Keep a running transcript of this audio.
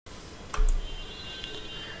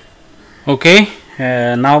Okay,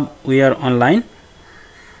 now we are online.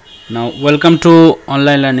 Now welcome to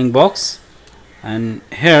online learning box, and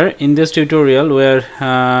here in this tutorial we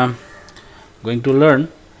are going to learn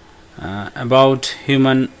about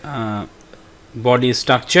human body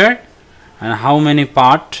structure and how many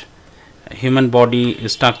part human body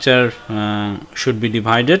structure should be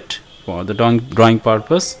divided for the drawing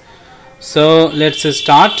purpose. So let's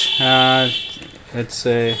start. Let's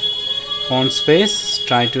say font space,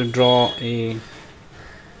 try to draw a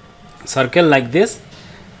circle like this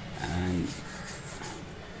and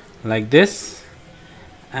like this,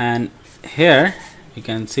 and here you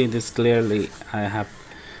can see this clearly. I have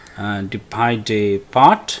divided a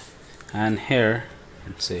part, and here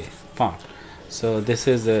let's say part. So this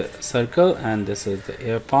is the circle and this is the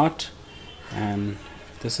air part, and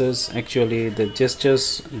this is actually the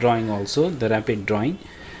gestures drawing, also the rapid drawing.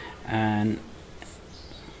 And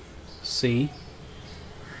see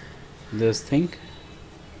this thing.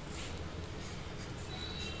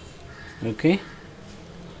 Okay,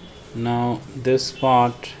 now this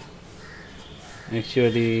part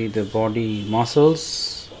actually the body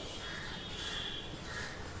muscles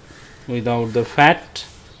without the fat.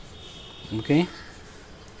 Okay,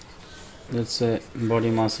 that's a body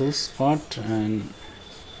muscles part, and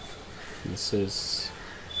this is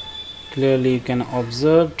clearly you can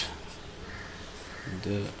observe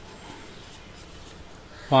the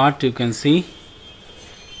part, you can see,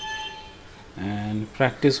 and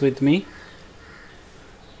practice with me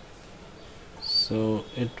so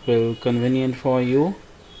it will convenient for you.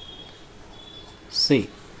 See,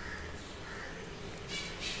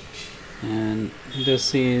 and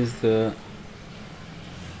this is the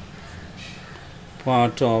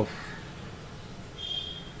part of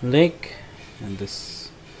leg, and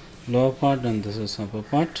this lower part, and this is upper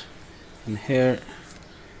part, and here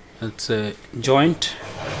it's a joint.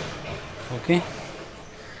 Okay,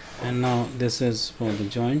 and now this is for the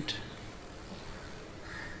joint.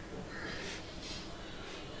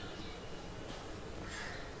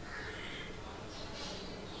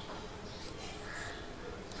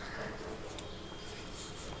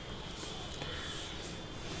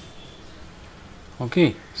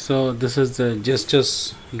 Okay, so this is the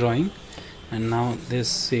gestures drawing, and now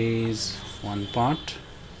this is one part.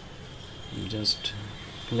 I'm just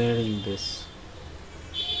clearing this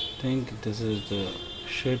thing. This is the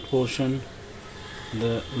shade portion.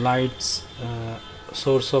 The lights,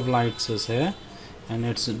 source of lights is here, and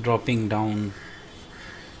it's dropping down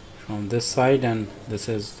from this side, and this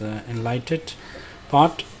is the enlightened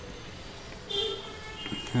part,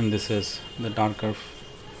 and this is the darker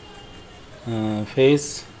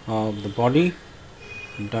face of the body,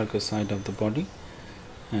 darker side of the body,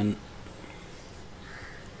 and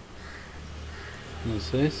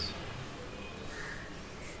this is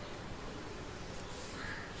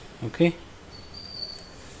okay.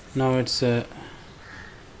 Now it's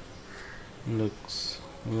looks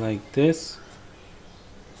like this.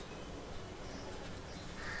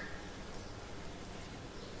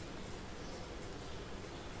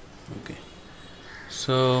 Okay,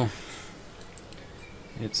 so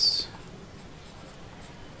it's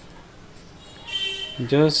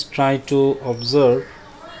just try to observe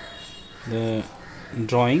the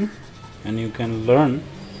drawing, and you can learn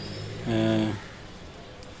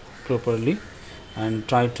properly, and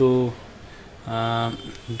try to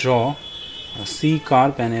draw a C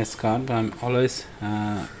curve and S curve. I'm always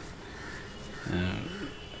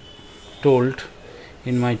told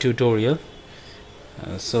in my tutorial.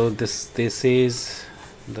 So this is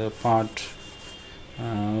the part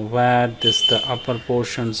where the upper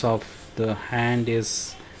portions of the hand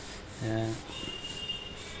is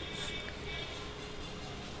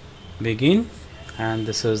begin, and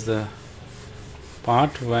this is the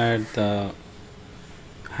part where the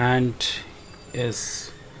hand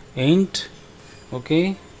is end.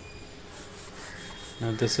 Okay,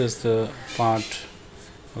 now this is the part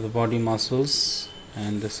of the body muscles,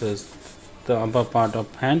 and this is the upper part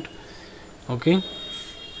of hand. Okay,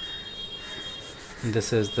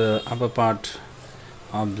 this is the upper part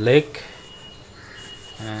of leg,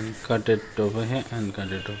 and cut it over here and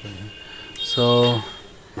cut it over here. So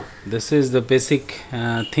this is the basic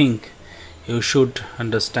thing you should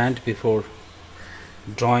understand before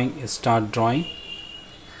start drawing.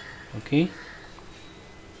 Okay,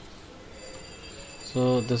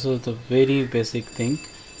 so this is the very basic thing.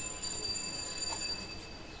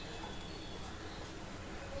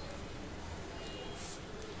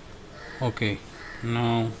 Okay,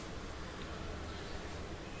 now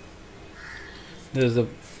this is the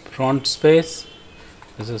font space.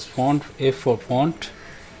 This is font, F for font,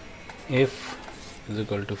 F is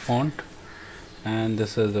equal to font, and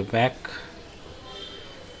this is the back.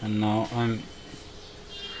 And now I'm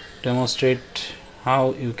demonstrate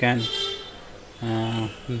how you can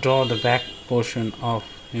draw the back portion of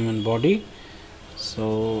human body.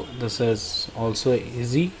 So this is also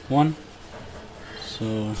easy one.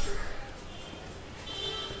 So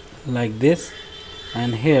like this,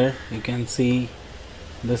 and here you can see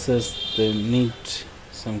this is the need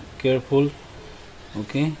some careful.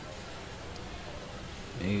 Okay,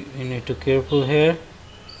 you need to careful here,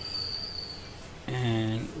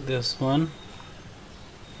 and this one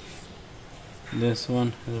is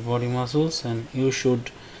body muscles, and you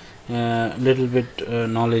should little bit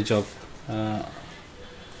knowledge of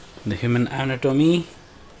the human anatomy,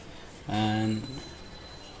 and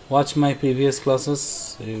watch my previous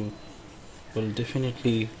classes. You will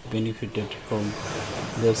definitely benefited from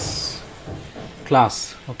this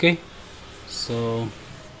class. Okay, so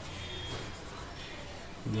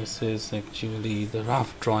this is actually the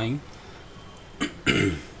rough drawing.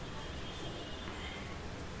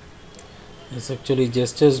 It's actually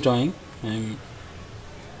gestures drawing. I'm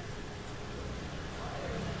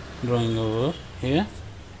drawing over here,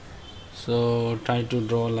 so try to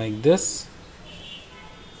draw like this.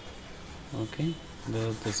 Okay,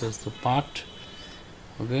 this is the part.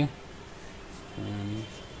 Okay, and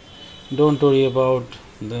don't worry about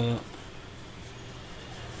the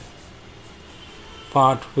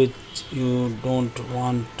part which you don't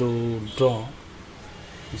want to draw.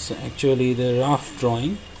 It's actually the rough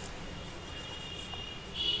drawing.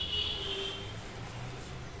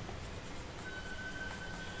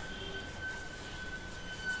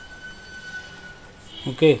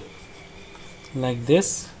 Okay, like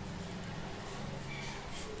this.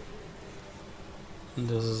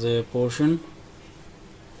 This is a portion.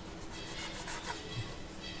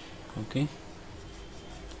 Okay,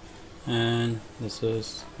 and this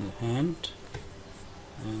is the hand,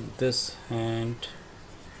 and this hand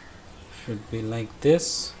should be like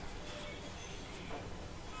this.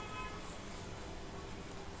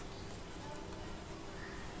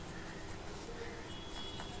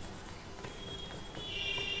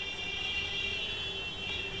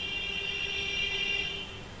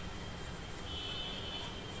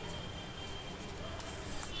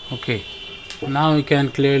 Okay, now you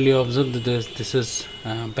can clearly observe that this is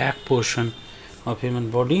back portion of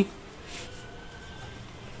human body.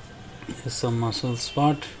 This is some muscles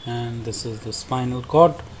part, and this is the spinal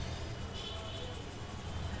cord.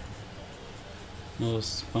 No,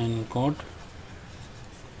 spinal cord.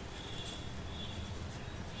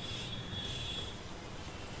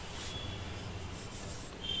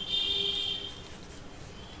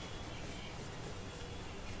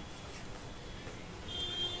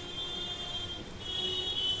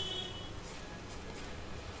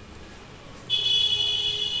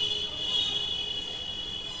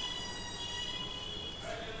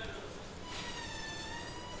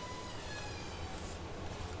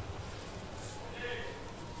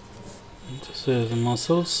 This is the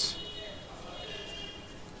muscles.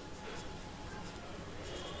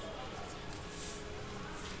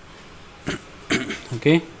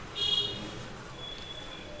 Okay,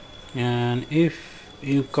 and if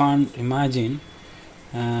you can't imagine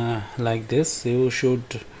like this, you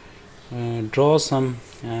should draw some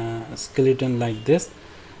skeleton like this,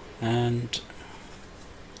 and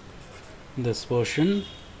this portion,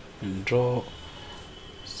 and draw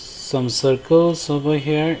some circles over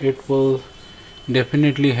here. It will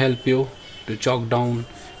definitely help you to chalk down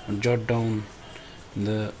or jot down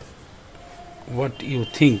the what you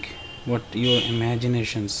think, what your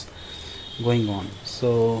imaginations going on.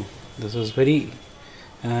 So this is very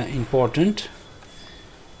important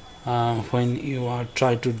when you are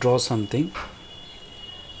try to draw something.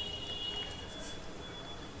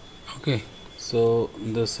 Okay, so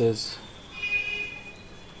this is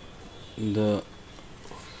the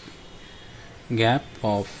gap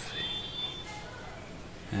of,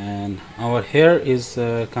 and our hair is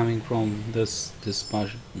coming from this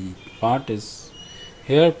part is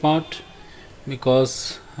hair part,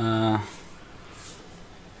 because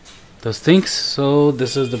those things. So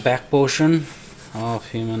this is the back portion of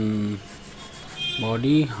human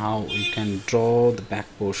body, how we can draw the back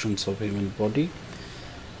portions of human body.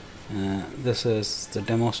 This is the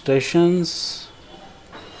demonstrations,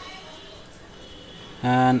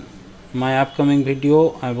 and my upcoming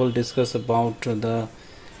video I will discuss about the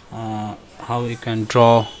how you can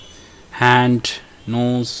draw hand,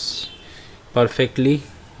 nose perfectly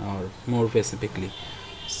or more specifically.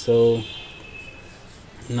 So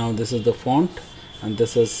now this is the font, and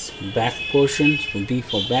this is back portion, so B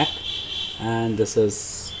for back, and this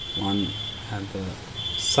is one at the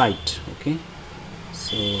side. Okay,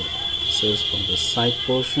 So this is for the side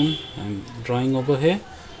portion. I'm drawing over here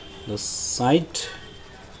the side.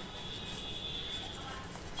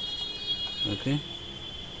 Okay,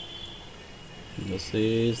 this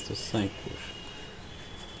is the side portion.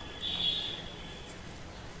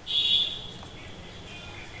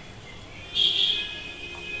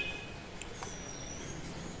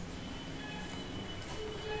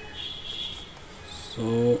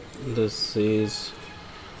 So this is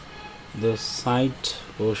the side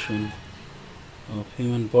portion of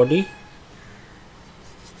human body.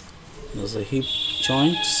 There's a hip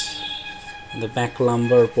joints. The back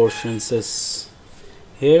lumbar portions is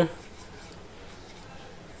here,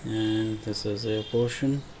 and this is a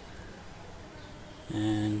portion,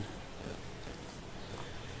 and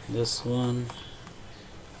this one,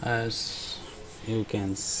 as you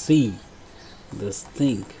can see, this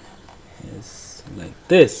thing is like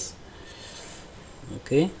this.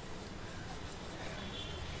 Okay,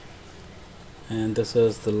 and this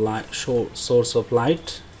is the light source of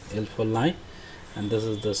light, L for light, and this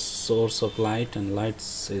is the source of light, and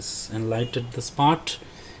lights is enlightened this part.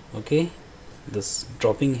 Okay, this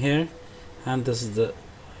dropping here, and this is the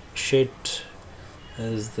shade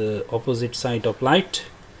is the opposite side of light.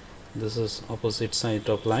 This is opposite side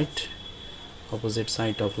of light, opposite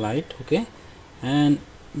side of light. Okay, and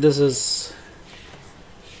this is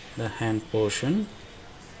the hand portion.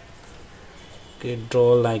 Okay,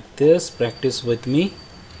 draw like this, practice with me,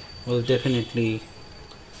 will definitely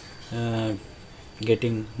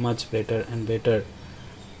getting much better and better.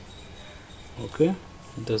 Okay,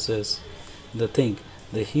 this is the thing,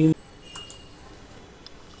 the human.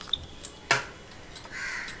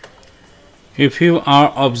 If you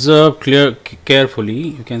are observe carefully,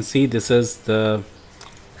 you can see this is the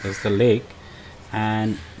lake,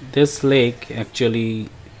 and this lake actually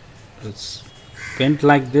is bent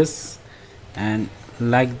like this and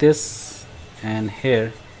like this, and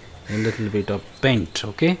here a little bit of bent.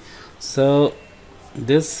 Okay, so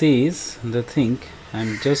this is the thing.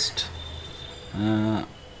 I'm just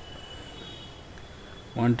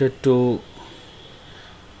wanted to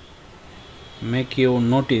make you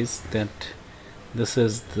notice that this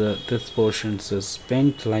is this portion is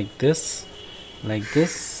bent like this,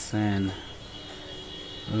 and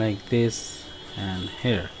like this, and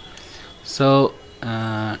here. So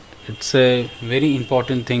it's a very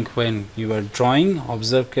important thing when you are drawing.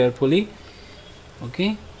 Observe carefully.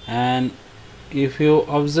 Okay, and if you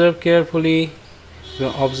observe carefully, you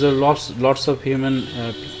observe lots of human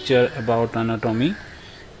picture about anatomy,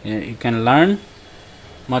 you can learn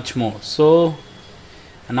much more. So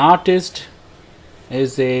an artist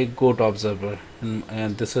is a good observer,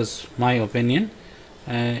 and this is my opinion.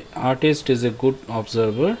 Artist is a good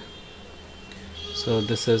observer. So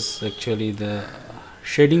this is actually the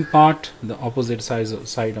shading part, the opposite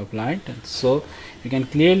side of light, and so you can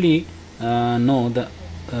clearly know the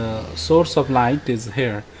source of light is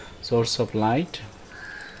here. Source of light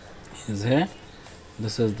is here.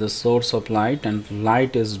 This is the source of light, and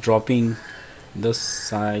light is dropping this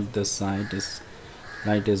side. This side is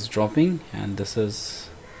light is dropping, and this is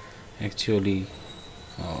actually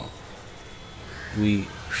we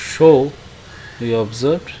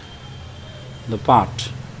observed the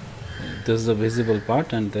part. This is the visible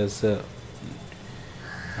part, and there's a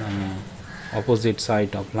opposite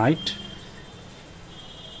side of light.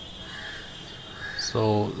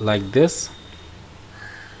 So like this.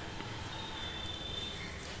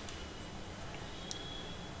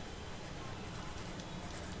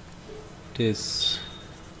 This,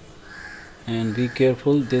 and be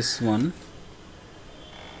careful, this one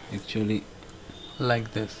actually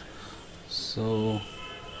like this. So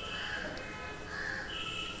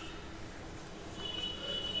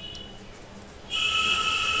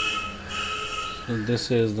this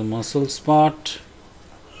is the muscles part.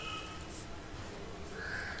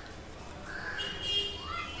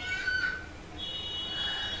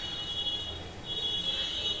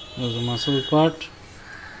 There's the muscle part.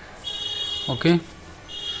 Okay,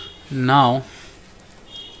 now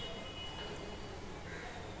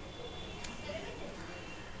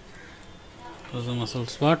there's the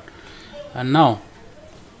muscles part, and now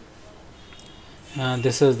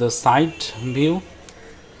this is the side view.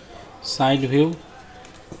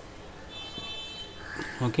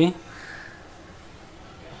 Okay,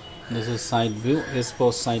 this is side view, is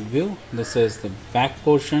for side view. This is the back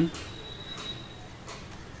portion,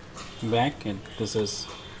 back, and this is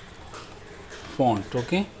font.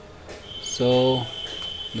 Okay, so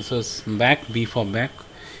this is back, B for back,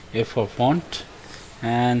 F for font.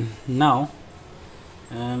 And now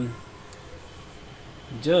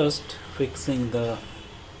just fixing the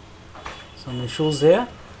some issues there.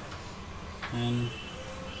 And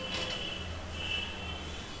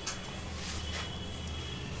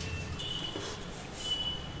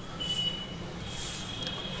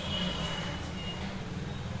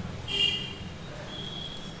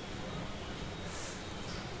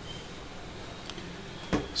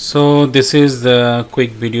so this is the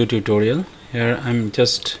quick video tutorial. Here I'm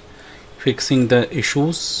just fixing the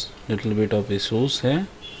issues, little bit of issues here.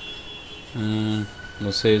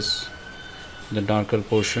 This is the darker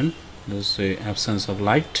portion, this is the absence of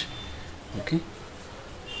light. Okay,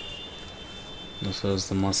 this is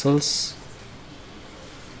the muscles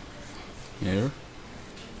here,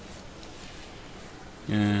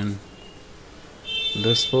 and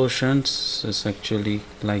this portion is actually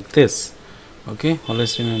like this. Okay,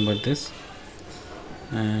 always remember this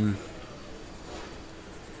and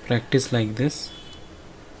practice like this.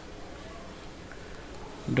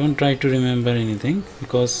 Don't try to remember anything,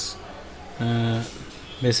 because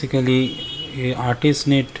basically artists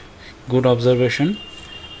need good observation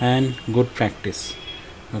and good practice.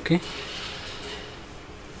 Okay,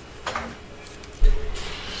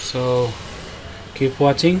 so keep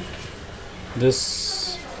watching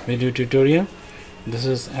this video tutorial. This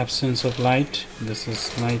is absence of light, this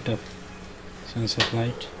is light of absence of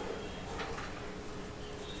light.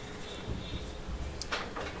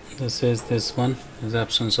 This is this one is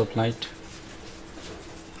absence of light.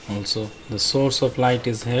 Also the source of light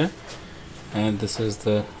is here, and this is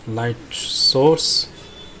the light source.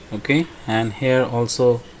 Okay, and here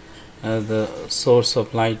also the source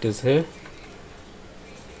of light is here,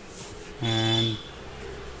 and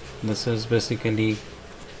this is basically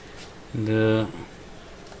the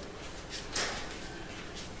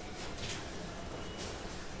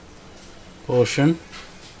portion.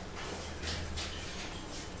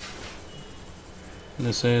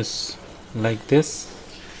 This is like this.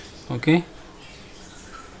 Okay,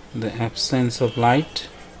 the absence of light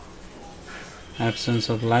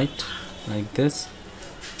like this,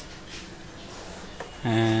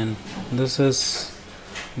 and this is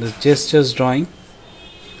the gestures drawing.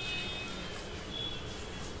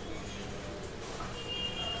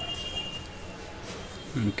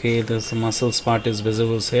 Okay, this muscles part is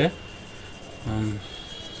visible here,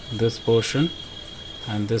 this portion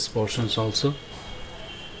and this portions also.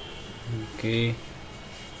 Okay,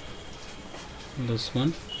 this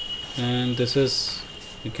one, and this is,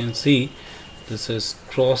 you can see, this is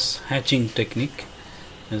cross hatching technique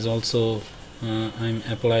is also I'm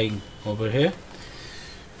applying over here.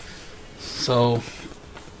 So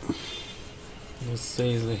this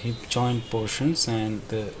is the hip joint portions, and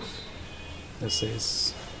this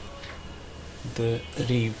is the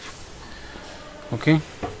rib. Okay,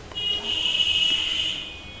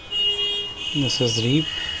 this is rib,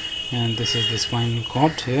 and this is the spinal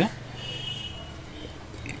cord here.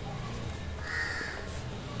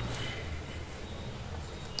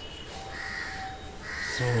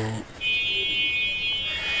 So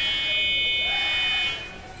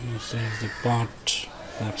this is the part,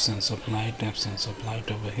 absence of light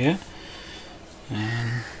over here,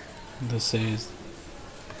 and this is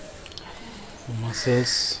the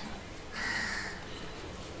muscles.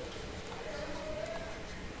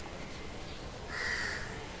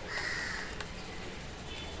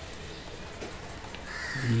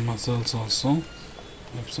 Muscles also,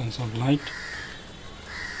 absence of light,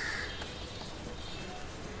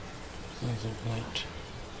 absence of light.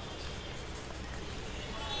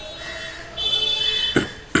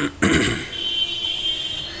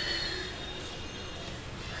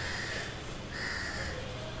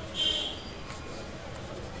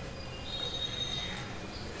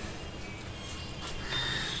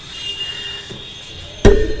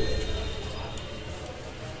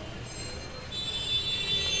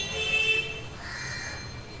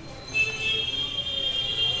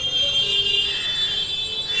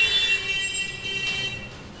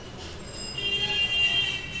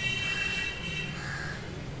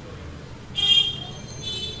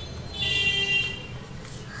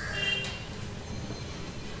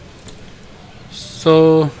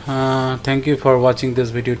 So thank you for watching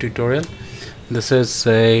this video tutorial. This is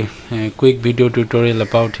a quick video tutorial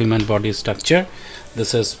about human body structure.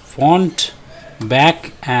 This is front,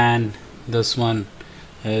 back, and this one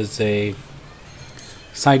is a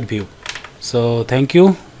side view. So thank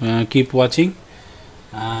you, keep watching,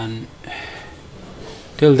 and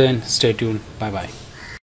till then stay tuned. Bye bye.